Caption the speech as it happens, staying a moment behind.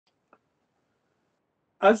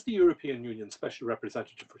As the European Union Special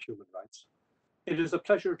Representative for Human Rights, it is a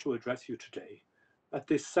pleasure to address you today at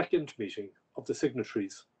this second meeting of the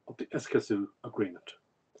signatories of the Escazú Agreement.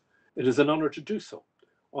 It is an honour to do so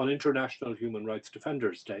on International Human Rights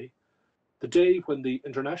Defenders Day, the day when the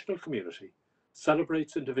international community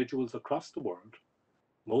celebrates individuals across the world,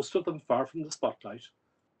 most of them far from the spotlight,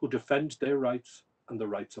 who defend their rights and the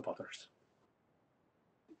rights of others.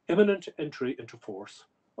 Imminent entry into force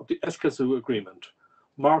of the Escazú Agreement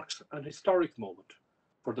marks an historic moment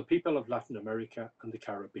for the people of Latin America and the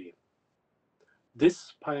Caribbean.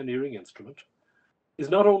 This pioneering instrument is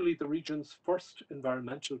not only the region's first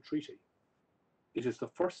environmental treaty, it is the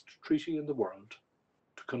first treaty in the world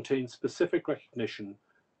to contain specific recognition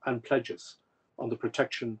and pledges on the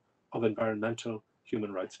protection of environmental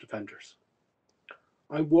human rights defenders.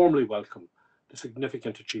 I warmly welcome the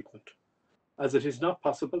significant achievement, as it is not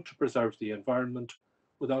possible to preserve the environment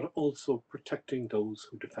without also protecting those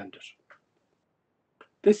who defend it.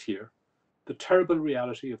 This year, the terrible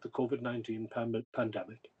reality of the COVID-19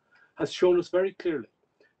 pandemic has shown us very clearly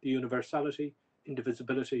the universality,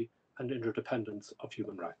 indivisibility, and interdependence of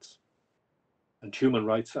human rights. And human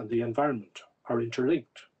rights and the environment are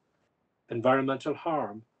interlinked. Environmental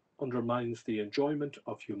harm undermines the enjoyment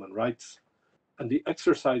of human rights, and the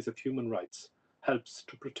exercise of human rights helps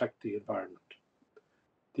to protect the environment.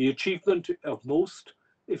 The achievement of most,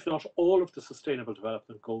 if not all, of the Sustainable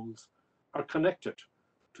Development Goals are connected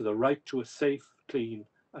to the right to a safe, clean,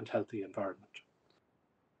 and healthy environment.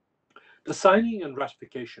 The signing and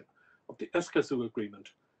ratification of the Escazú Agreement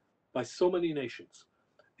by so many nations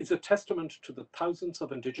is a testament to the thousands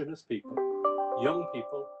of Indigenous people, young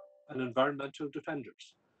people, and environmental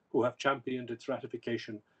defenders who have championed its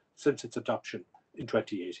ratification since its adoption in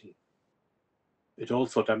 2018. It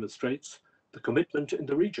also demonstrates the commitment in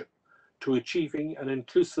the region to achieving an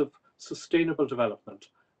inclusive, sustainable development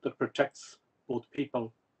that protects both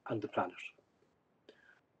people and the planet.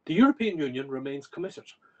 The European Union remains committed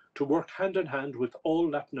to work hand in hand with all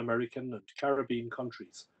Latin American and Caribbean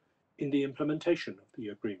countries in the implementation of the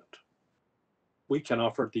agreement. We can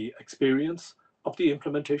offer the experience of the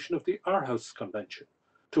implementation of the Aarhus Convention,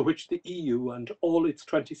 to which the EU and all its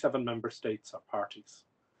 27 member states are parties.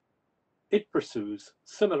 It pursues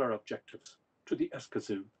similar objectives to the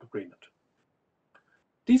Escazú Agreement.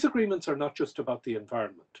 These agreements are not just about the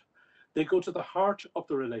environment. They go to the heart of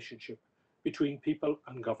the relationship between people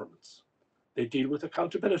and governments. They deal with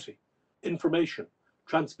accountability, information,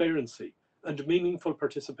 transparency, and meaningful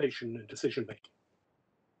participation in decision-making.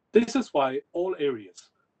 This is why all areas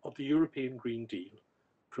of the European Green Deal,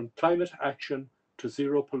 from climate action to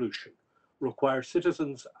zero pollution, require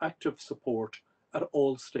citizens' active support at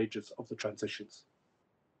all stages of the transitions.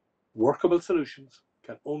 Workable solutions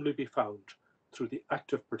can only be found through the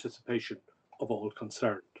active participation of all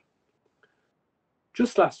concerned.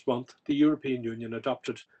 Just last month, the European Union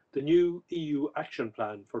adopted the new EU Action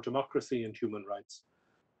Plan for Democracy and Human Rights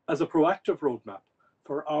as a proactive roadmap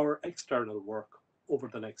for our external work over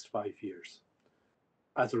the next 5 years.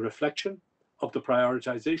 As a reflection of the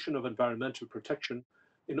prioritisation of environmental protection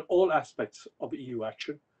in all aspects of EU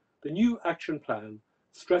action, the new Action Plan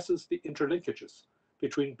stresses the interlinkages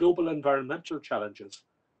between global environmental challenges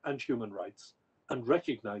and human rights and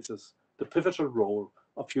recognises the pivotal role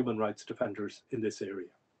of human rights defenders in this area.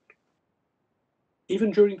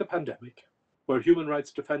 Even during the pandemic, where human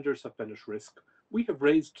rights defenders have been at risk, we have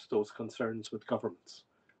raised those concerns with governments,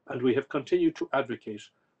 and we have continued to advocate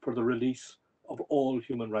for the release of all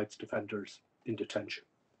human rights defenders in detention.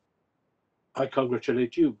 I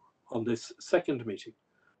congratulate you on this second meeting,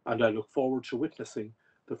 and I look forward to witnessing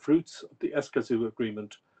the fruits of the Escazú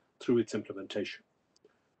Agreement through its implementation.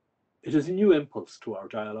 It is a new impulse to our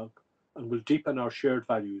dialogue and will deepen our shared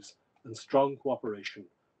values and strong cooperation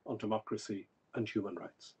on democracy and human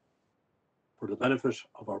rights for the benefit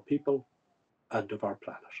of our people and of our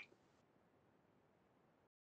planet.